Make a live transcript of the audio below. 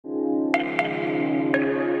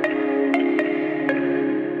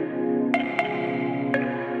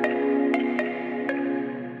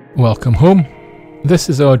Welcome home. This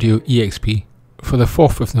is Audio EXP for the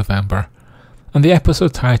 4th of November, and the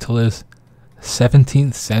episode title is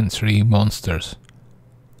 17th Century Monsters.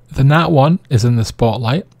 The Nat 1 is in the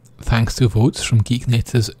spotlight thanks to votes from Geek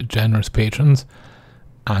Native's generous patrons,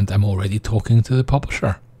 and I'm already talking to the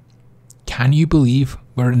publisher. Can you believe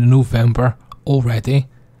we're in November already?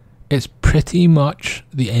 It's pretty much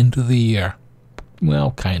the end of the year.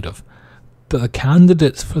 Well, kind of. But the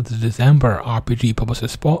candidates for the December RPG Publisher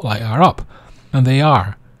Spotlight are up, and they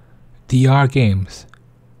are DR Games,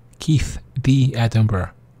 Keith D.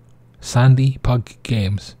 Edinburgh, Sandy Pug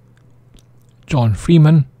Games, John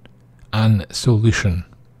Freeman, and Solution.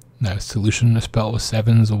 Now, Solution is spelled with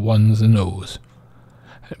 7s, 1s and O's.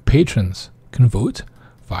 Patrons can vote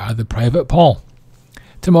via the private poll.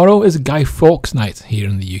 Tomorrow is Guy Fawkes Night here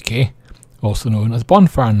in the UK, also known as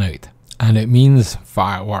Bonfire Night, and it means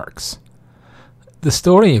fireworks. The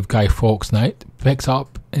story of Guy Fawkes Night picks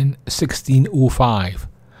up in 1605,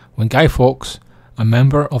 when Guy Fawkes, a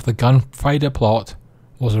member of the gunfighter plot,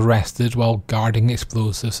 was arrested while guarding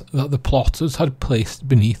explosives that the plotters had placed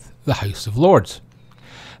beneath the House of Lords.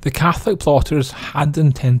 The Catholic plotters had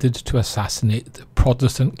intended to assassinate the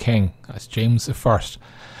Protestant king, that's James I,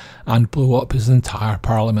 and blow up his entire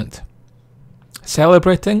parliament.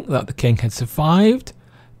 Celebrating that the king had survived,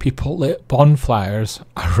 people lit bonfires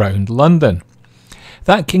around London.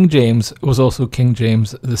 That King James was also King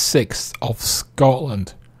James VI of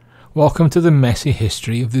Scotland. Welcome to the messy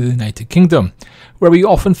history of the United Kingdom, where we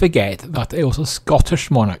often forget that it was a Scottish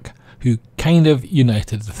monarch who kind of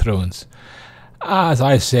united the thrones. As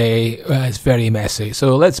I say, it's very messy,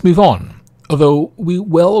 so let's move on, although we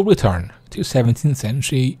will return to 17th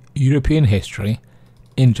century European history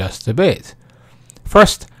in just a bit.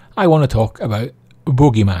 First, I want to talk about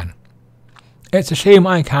Bogeyman. It's a shame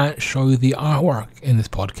I can't show the artwork in this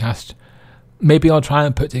podcast. Maybe I'll try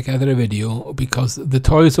and put together a video, because the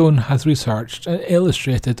Toy Zone has researched and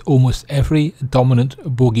illustrated almost every dominant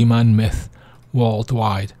Bogeyman myth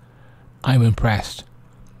worldwide. I'm impressed.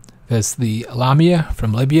 There's the Lamia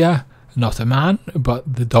from Libya, not a man,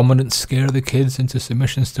 but the dominant scare the kids into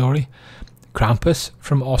submission story. Krampus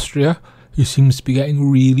from Austria, who seems to be getting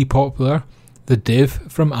really popular. The Div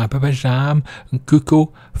from Azerbaijan, and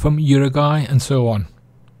Kuko from Uruguay, and so on.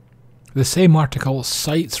 The same article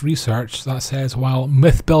cites research that says while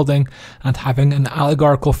myth building and having an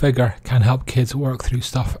allegorical figure can help kids work through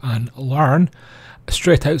stuff and learn,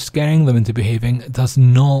 straight out scaring them into behaving does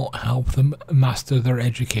not help them master their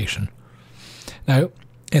education. Now,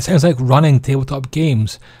 it sounds like running tabletop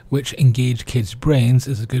games which engage kids' brains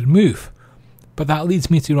is a good move, but that leads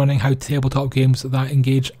me to running how tabletop games that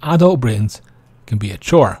engage adult brains can be a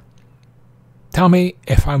chore. Tell me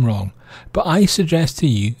if I'm wrong, but I suggest to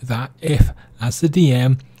you that if, as the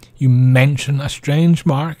DM, you mention a strange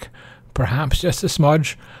mark, perhaps just a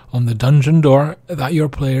smudge, on the dungeon door, that your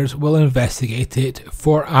players will investigate it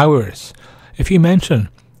for hours. If you mention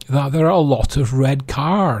that there are a lot of red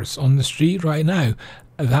cars on the street right now,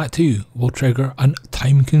 that too will trigger a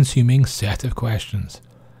time-consuming set of questions.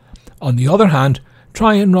 On the other hand,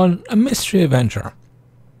 try and run a mystery adventure.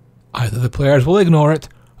 Either the players will ignore it,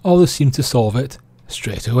 or they'll seem to solve it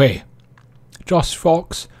straight away. Josh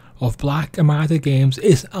Fox of Black Armada Games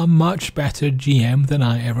is a much better GM than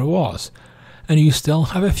I ever was, and you still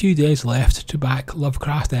have a few days left to back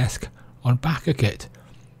Lovecraft-esque on Back-A-Kit.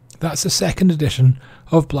 That's the second edition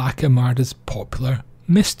of Black Armada's popular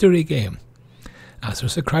mystery game. As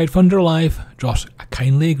there's a crowdfunder live, Josh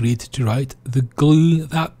kindly agreed to write the glue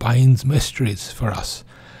that binds mysteries for us.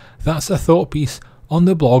 That's a thought piece on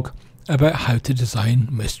the blog about how to design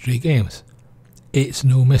mystery games. It's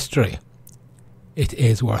no mystery. It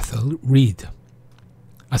is worth a read.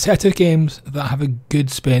 A set of games that have a good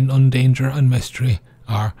spin on danger and mystery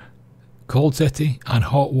are Cold City and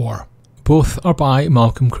Hot War. Both are by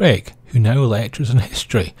Malcolm Craig, who now lectures in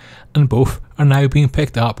history, and both are now being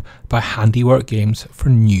picked up by Handiwork Games for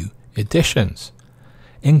new editions.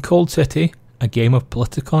 In Cold City, a game of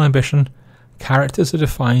political ambition, characters are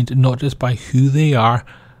defined not just by who they are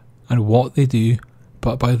and what they do,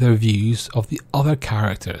 but by their views of the other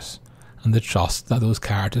characters and the trust that those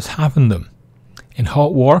characters have in them. In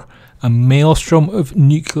Hot War, a maelstrom of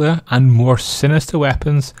nuclear and more sinister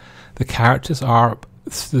weapons, the characters are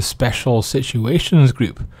the Special Situations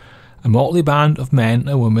Group, a motley band of men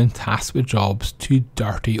and women tasked with jobs too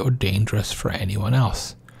dirty or dangerous for anyone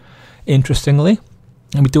else. Interestingly,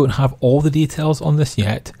 and we don't have all the details on this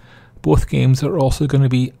yet, both games are also going to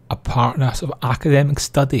be a part of academic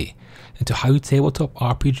study into how tabletop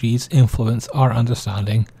RPGs influence our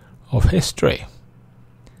understanding of history.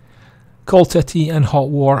 Cold City and Hot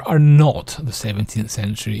War are not the 17th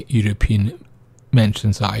century European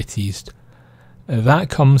mentions that I teased. That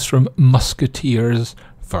comes from Musketeers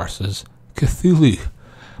vs. Cthulhu.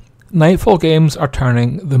 Nightfall Games are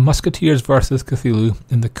turning the Musketeers vs. Cthulhu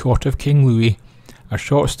in the Court of King Louis, a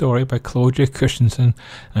short story by Claudia Christensen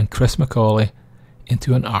and Chris Macaulay,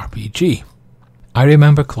 into an RPG. I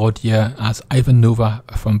remember Claudia as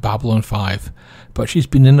Ivanova from Babylon 5, but she's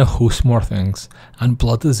been in a host more things, and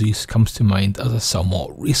Blood of Zeus comes to mind as a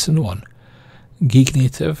somewhat recent one. Geek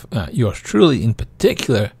Native, yours truly in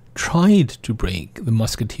particular, tried to break the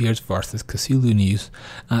Musketeers vs. Cthulhu news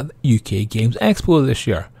at UK Games Expo this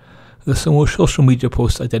year. The social media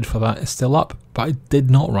post I did for that is still up, but I did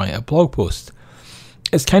not write a blog post.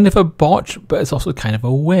 It's kind of a botch, but it's also kind of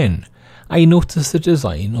a win. I noticed the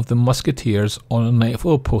design of the Musketeers on a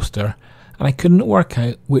Nightfall poster, and I couldn't work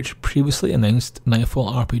out which previously announced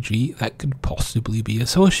Nightfall RPG that could possibly be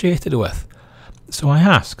associated with. So I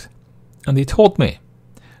asked, and they told me.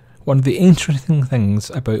 One of the interesting things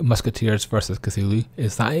about Musketeers vs. Cthulhu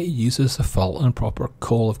is that it uses the full and proper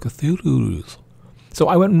Call of Cthulhu rules. So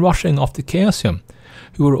I went rushing off to Chaosium,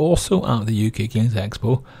 who were also at the UK Games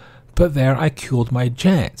Expo, but there I cooled my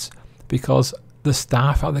jets, because the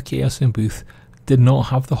staff at the Chaosium booth did not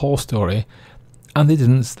have the whole story, and they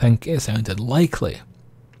didn't think it sounded likely.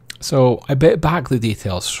 So I bit back the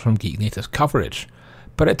details from Geek Native's coverage,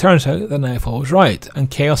 but it turns out that Nightfall was right, and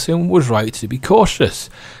Chaosium was right to be cautious,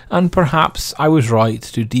 and perhaps I was right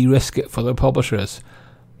to de-risk it for the publishers.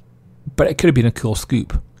 But it could have been a cool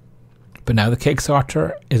scoop. But now the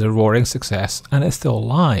Kickstarter is a roaring success, and it's still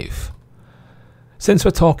live. Since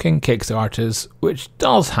we're talking Kickstarters, which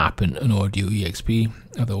does happen on Audio EXP,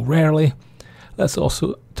 although rarely, let's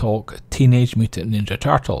also talk Teenage Mutant Ninja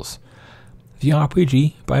Turtles. The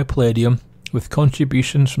RPG by Palladium, with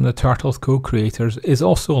contributions from the Turtles co-creators, is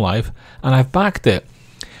also live, and I've backed it.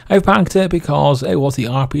 I've backed it because it was the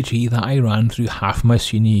RPG that I ran through half my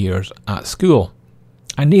senior years at school.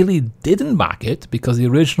 I nearly didn't back it because the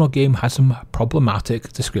original game had some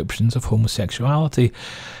problematic descriptions of homosexuality,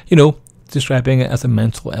 describing it as a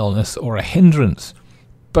mental illness or a hindrance.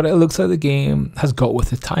 But it looks like the game has got with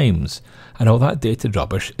the times, and all that dated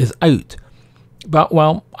rubbish is out. But,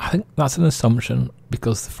 well, I think that's an assumption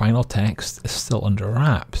because the final text is still under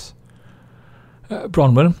wraps.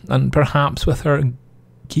 Bronwyn, and perhaps with her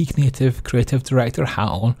Geek Native creative director hat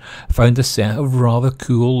on, found a set of rather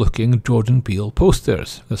cool looking Jordan Peele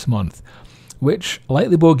posters this month, which, like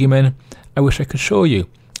the Bogeyman, I wish I could show you.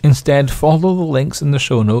 Instead, follow the links in the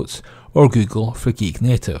show notes or Google for Geek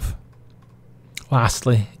Native.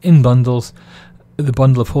 Lastly, in bundles, the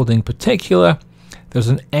bundle of holding in particular, there's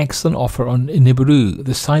an excellent offer on Nibiru,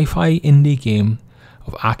 the sci-fi indie game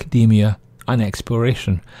of academia and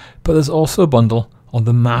exploration, but there's also a bundle on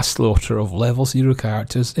the mass slaughter of level 0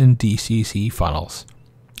 characters in DCC funnels.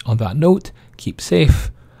 On that note, keep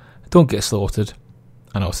safe, don't get slaughtered,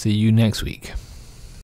 and I'll see you next week.